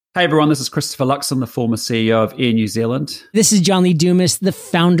Hey everyone, this is Christopher Luxon, the former CEO of Air New Zealand. This is John Lee Dumas, the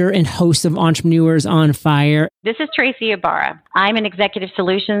founder and host of Entrepreneurs on Fire. This is Tracy Ibarra. I'm in Executive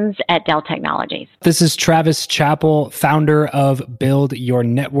Solutions at Dell Technologies. This is Travis Chappell, founder of Build Your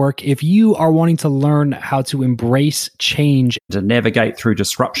Network. If you are wanting to learn how to embrace change, To navigate through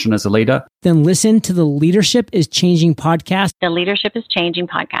disruption as a leader, then listen to the Leadership is Changing podcast. The Leadership is Changing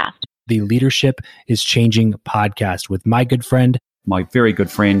podcast. the Leadership is Changing podcast with my good friend, my very good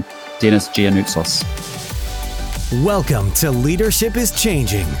friend, Dennis Giannoutsos. Welcome to Leadership is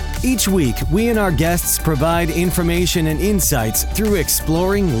Changing. Each week, we and our guests provide information and insights through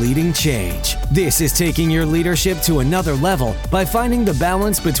exploring leading change. This is taking your leadership to another level by finding the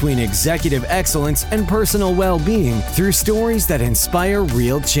balance between executive excellence and personal well-being through stories that inspire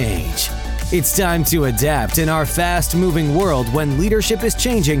real change. It's time to adapt in our fast-moving world when leadership is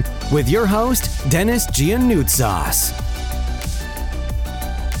changing with your host, Dennis Giannoutsos.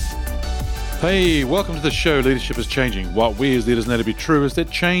 Hey, welcome to the show, Leadership is Changing. What we as leaders know to be true is that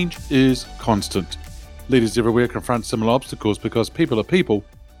change is constant. Leaders everywhere confront similar obstacles because people are people,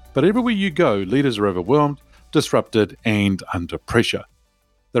 but everywhere you go, leaders are overwhelmed, disrupted, and under pressure.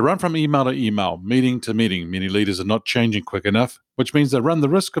 They run from email to email, meeting to meeting. Many leaders are not changing quick enough, which means they run the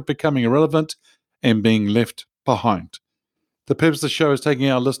risk of becoming irrelevant and being left behind. The purpose of the show is taking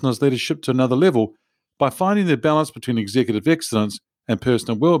our listeners' leadership to another level by finding the balance between executive excellence and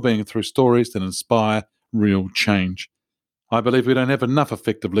personal well-being through stories that inspire real change. I believe we don't have enough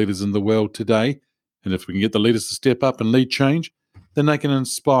effective leaders in the world today, and if we can get the leaders to step up and lead change, then they can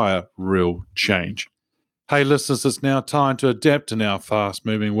inspire real change. Hey listeners, it's now time to adapt in our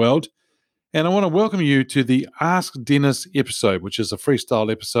fast-moving world, and I want to welcome you to the Ask Dennis episode, which is a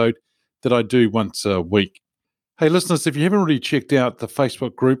freestyle episode that I do once a week. Hey listeners, if you haven't already checked out the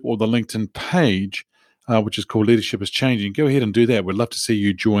Facebook group or the LinkedIn page, which is called Leadership is Changing, go ahead and do that. We'd love to see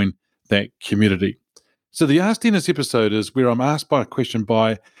you join that community. So the Ask Dennis episode is where I'm asked by a question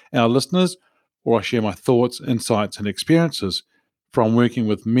by our listeners, or I share my thoughts, insights, and experiences from working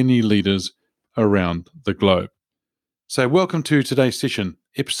with many leaders around the globe. So welcome to today's session,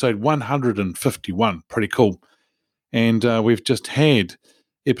 episode 151. Pretty cool. And we've just had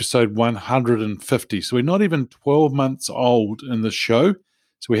episode 150. So we're not even 12 months old in the show.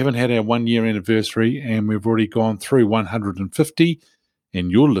 So we haven't had our 1 year anniversary, and we've already gone through 150, and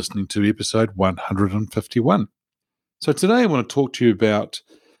you're listening to episode 151. So today I want to talk to you about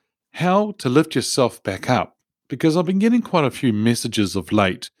how to lift yourself back up, because I've been getting quite a few messages of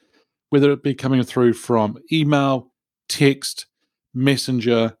late, whether it be coming through from email, text,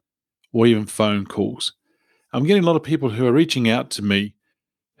 messenger, or even phone calls. I'm getting a lot of people who are reaching out to me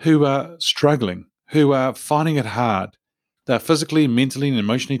who are struggling, who are finding it hard. They're physically, mentally, and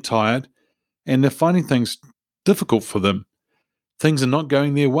emotionally tired, and they're finding things difficult for them. Things are not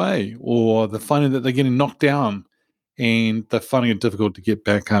going their way, or they're finding that they're getting knocked down, and they're finding it difficult to get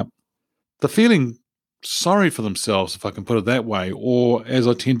back up. They're feeling sorry for themselves, if I can put it that way, or as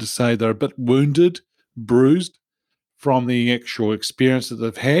I tend to say, they're a bit wounded, bruised from the actual experience that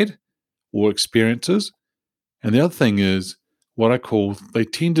they've had or experiences. And the other thing is they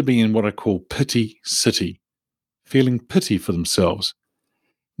tend to be in what I call pity city, feeling pity for themselves.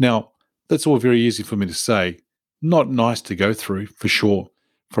 Now, that's all very easy for me to say. Not nice to go through, for sure,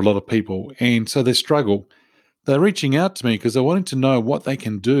 for a lot of people. And so they struggle. They're reaching out to me because they're wanting to know what they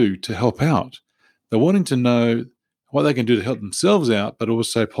can do to help out. They're wanting to know what they can do to help themselves out, but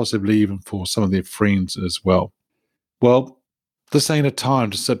also possibly even for some of their friends as well. Well, this ain't a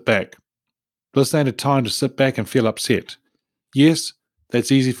time to sit back. This ain't a time to sit back and feel upset. Yes,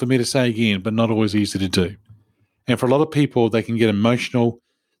 that's easy for me to say again, but not always easy to do. And for a lot of people, they can get emotional,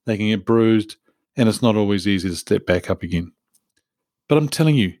 they can get bruised, and it's not always easy to step back up again. But I'm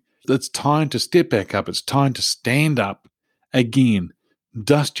telling you, it's time to step back up. It's time to stand up again,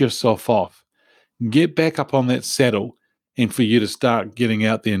 dust yourself off, get back up on that saddle, and for you to start getting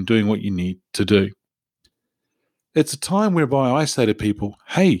out there and doing what you need to do. It's a time whereby I say to people,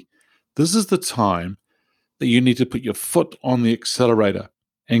 hey, this is the time that you need to put your foot on the accelerator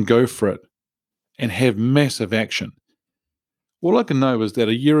and go for it, and have massive action. All I can know is that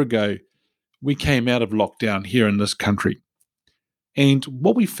a year ago, we came out of lockdown here in this country. And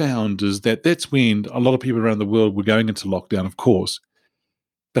what we found is that that's when a lot of people around the world were going into lockdown, of course.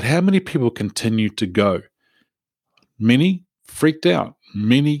 But how many people continued to go? Many freaked out.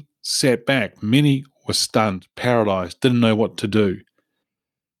 Many sat back. Many were stunned, paralyzed, didn't know what to do.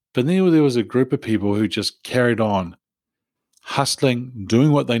 But then there was a group of people who just carried on, hustling,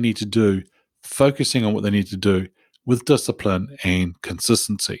 doing what they need to do, focusing on what they need to do with discipline and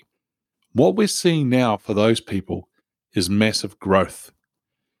consistency. What we're seeing now for those people is massive growth.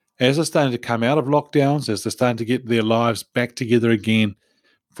 as they're starting to come out of lockdowns, as they're starting to get their lives back together again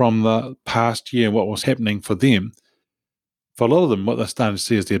from the past year, what was happening for them, for a lot of them, what they're starting to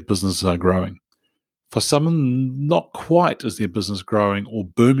see is their businesses are growing. For some, not quite is their business growing or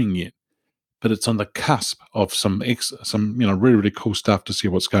booming yet, but it's on the cusp of some really, really cool stuff to see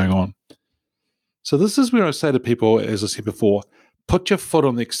what's going on. So this is where I say to people, as I said before, put your foot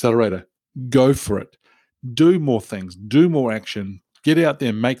on the accelerator, go for it, do more things, do more action, get out there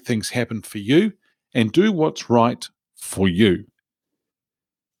and make things happen for you and do what's right for you.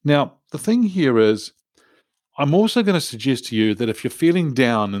 Now, the thing here is, I'm also going to suggest to you that if you're feeling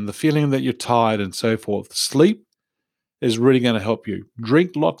down and the feeling that you're tired and so forth, sleep is really going to help you.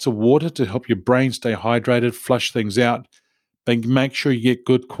 Drink lots of water to help your brain stay hydrated, flush things out, but make sure you get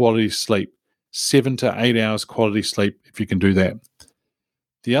good quality sleep, 7 to 8 hours quality sleep if you can do that.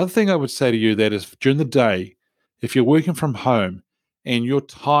 The other thing I would say to you that is during the day, if you're working from home and you're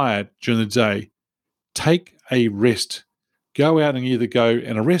tired during the day, take a rest. Go out and either go,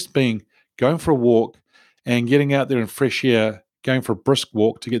 and a rest being going for a walk and getting out there in fresh air, going for a brisk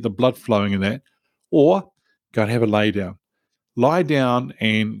walk to get the blood flowing in that, or go and have a lay down. Lie down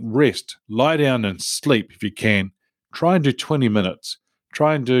and rest. Lie down and sleep if you can. Try and do 20 minutes.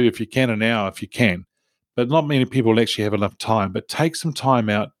 Try and do, if you can, an hour if you can. But not many people actually have enough time. But take some time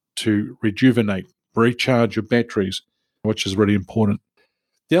out to rejuvenate, recharge your batteries, which is really important.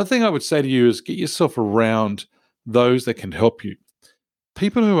 The other thing I would say to you is get yourself around those that can help you.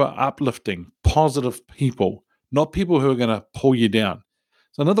 People who are uplifting, positive people, not people who are going to pull you down.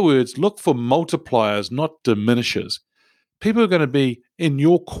 So in other words, look for multipliers, not diminishers. People who are going to be in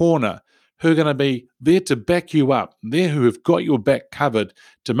your corner, who are going to be there to back you up, there who have got your back covered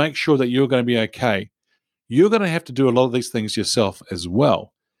to make sure that you're going to be okay. You're going to have to do a lot of these things yourself as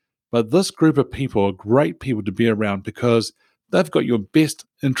well. But this group of people are great people to be around because they've got your best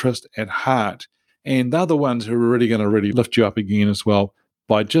interest at heart. And they're the ones who are really going to lift you up again as well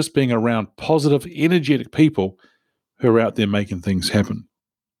by just being around positive, energetic people who are out there making things happen.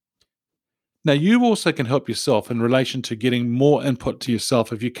 Now, you also can help yourself in relation to getting more input to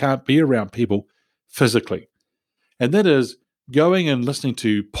yourself if you can't be around people physically. And that is going and listening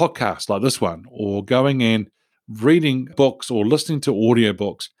to podcasts like this one, or going and reading books or listening to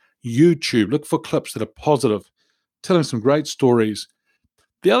audiobooks, YouTube. Look for clips that are positive, telling some great stories.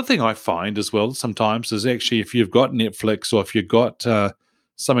 The other thing I find as well sometimes is actually if you've got Netflix or if you've got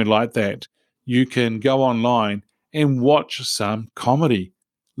something like that, you can go online and watch some comedy.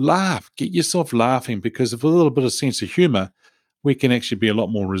 Laugh, get yourself laughing, because with a little bit of sense of humor, we can actually be a lot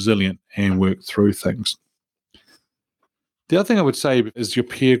more resilient and work through things. The other thing I would say is your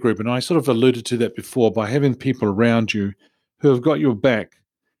peer group, and I sort of alluded to that before, by having people around you who have got your back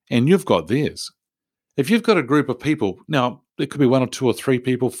and you've got theirs. If you've got a group of people, now it could be 1 or 2 or 3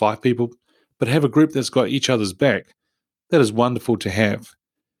 people, 5 people, but have a group that's got each other's back, that is wonderful to have.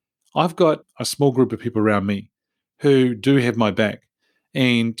 I've got a small group of people around me who do have my back.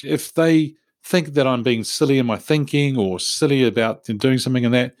 And if they think that I'm being silly in my thinking or silly about doing something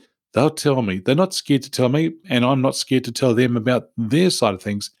in that, they'll tell me. They're not scared to tell me, and I'm not scared to tell them about their side of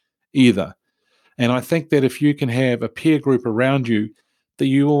things either. And I think that if you can have a peer group around you, that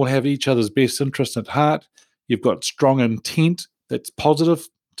you all have each other's best interest at heart, you've got strong intent that's positive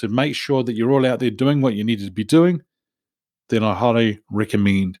to make sure that you're all out there doing what you need to be doing, then I highly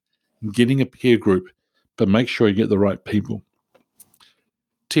recommend getting a peer group, but make sure you get the right people.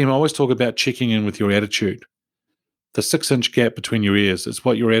 Team, I always talk about checking in with your attitude. The 6-inch gap between your ears, it's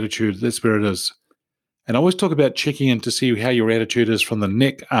what your attitude, that's where it is. And I always talk about checking in to see how your attitude is from the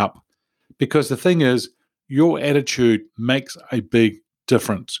neck up, because the thing is, your attitude makes a big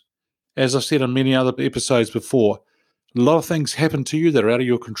difference. As I've said on many other episodes before, a lot of things happen to you that are out of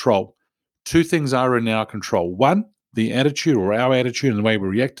your control. 2 things are in our control. 1, the attitude or our attitude and the way we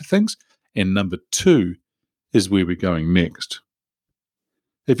react to things. And number 2 is where we're going next.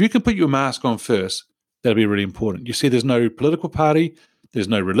 If you can put your mask on first, that'll be really important. You see, there's no political party, there's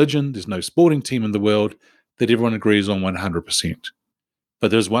no religion, there's no sporting team in the world that everyone agrees on 100%.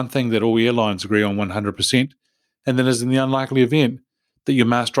 But there's one thing that all airlines agree on 100%, and that is in the unlikely event that your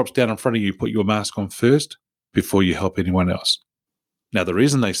mask drops down in front of you, put your mask on first before you help anyone else. Now, the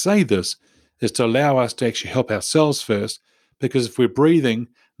reason they say this is to allow us to actually help ourselves first, because if we're breathing,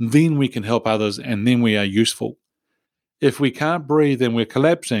 then we can help others, and then we are useful. If we can't breathe and we're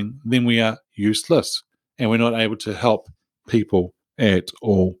collapsing, then we are useless and we're not able to help people at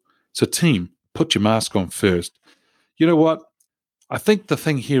all. So team, put your mask on first. You know what? I think the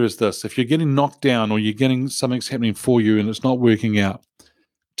thing here is this. If you're getting knocked down or you're getting something's happening for you and it's not working out,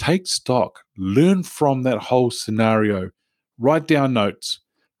 take stock. Learn from that whole scenario. Write down notes.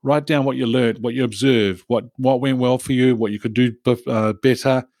 Write down what you learned, what you observed, what went well for you, what you could do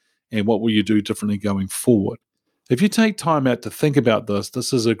better, and what will you do differently going forward. If you take time out to think about this,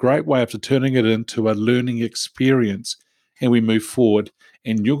 this is a great way of turning it into a learning experience, and we move forward,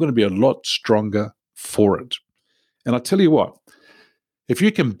 and you're going to be a lot stronger for it. And I tell you what, if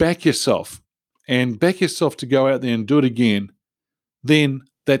you can back yourself to go out there and do it again, then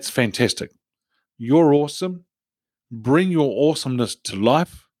that's fantastic. You're awesome. Bring your awesomeness to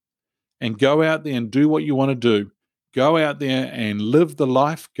life and go out there and do what you want to do. Go out there and live the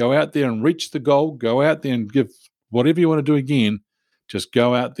life. Go out there and reach the goal. Go out there and give whatever you want to do again. Just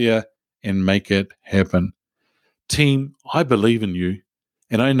go out there and make it happen. Team, I believe in you,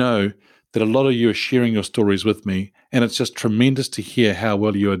 and I know that a lot of you are sharing your stories with me, and it's just tremendous to hear how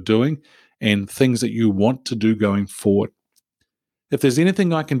well you are doing and things that you want to do going forward. If there's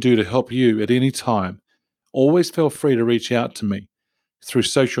anything I can do to help you at any time, always feel free to reach out to me through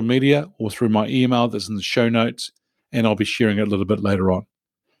social media or through my email that's in the show notes, and I'll be sharing it a little bit later on.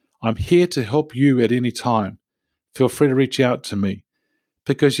 I'm here to help you at any time. Feel free to reach out to me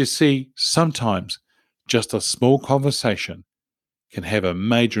because you see, sometimes just a small conversation can have a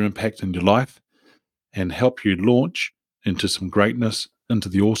major impact in your life and help you launch into some greatness, into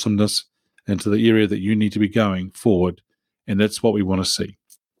the awesomeness, into the area that you need to be going forward. And that's what we want to see.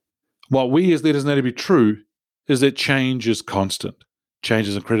 What we as leaders know to be true is that change is constant. Change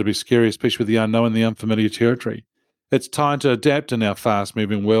is incredibly scary, especially with the unknown and the unfamiliar territory. It's time to adapt in our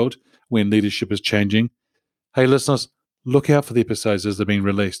fast-moving world when leadership is changing. Hey, listeners, look out for the episodes as they're being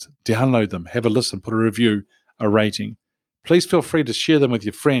released. Download them, have a listen, put a review, a rating. Please feel free to share them with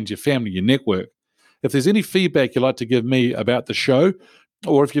your friends, your family, your network. If there's any feedback you'd like to give me about the show,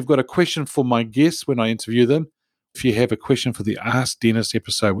 or if you've got a question for my guests when I interview them, if you have a question for the Ask Dennis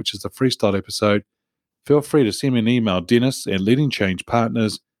episode, which is the freestyle episode, feel free to send me an email,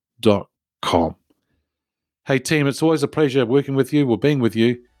 dennis@leadingchangepartners.com. Hey team, it's always a pleasure working with you or being with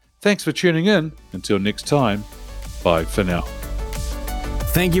you. Thanks for tuning in. Until next time, bye for now.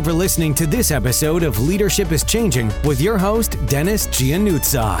 Thank you for listening to this episode of Leadership is Changing with your host, Dennis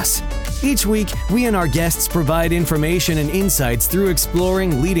Giannoutsas. Each week, we and our guests provide information and insights through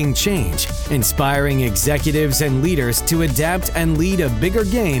exploring leading change, inspiring executives and leaders to adapt and lead a bigger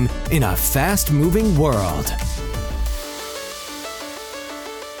game in a fast-moving world.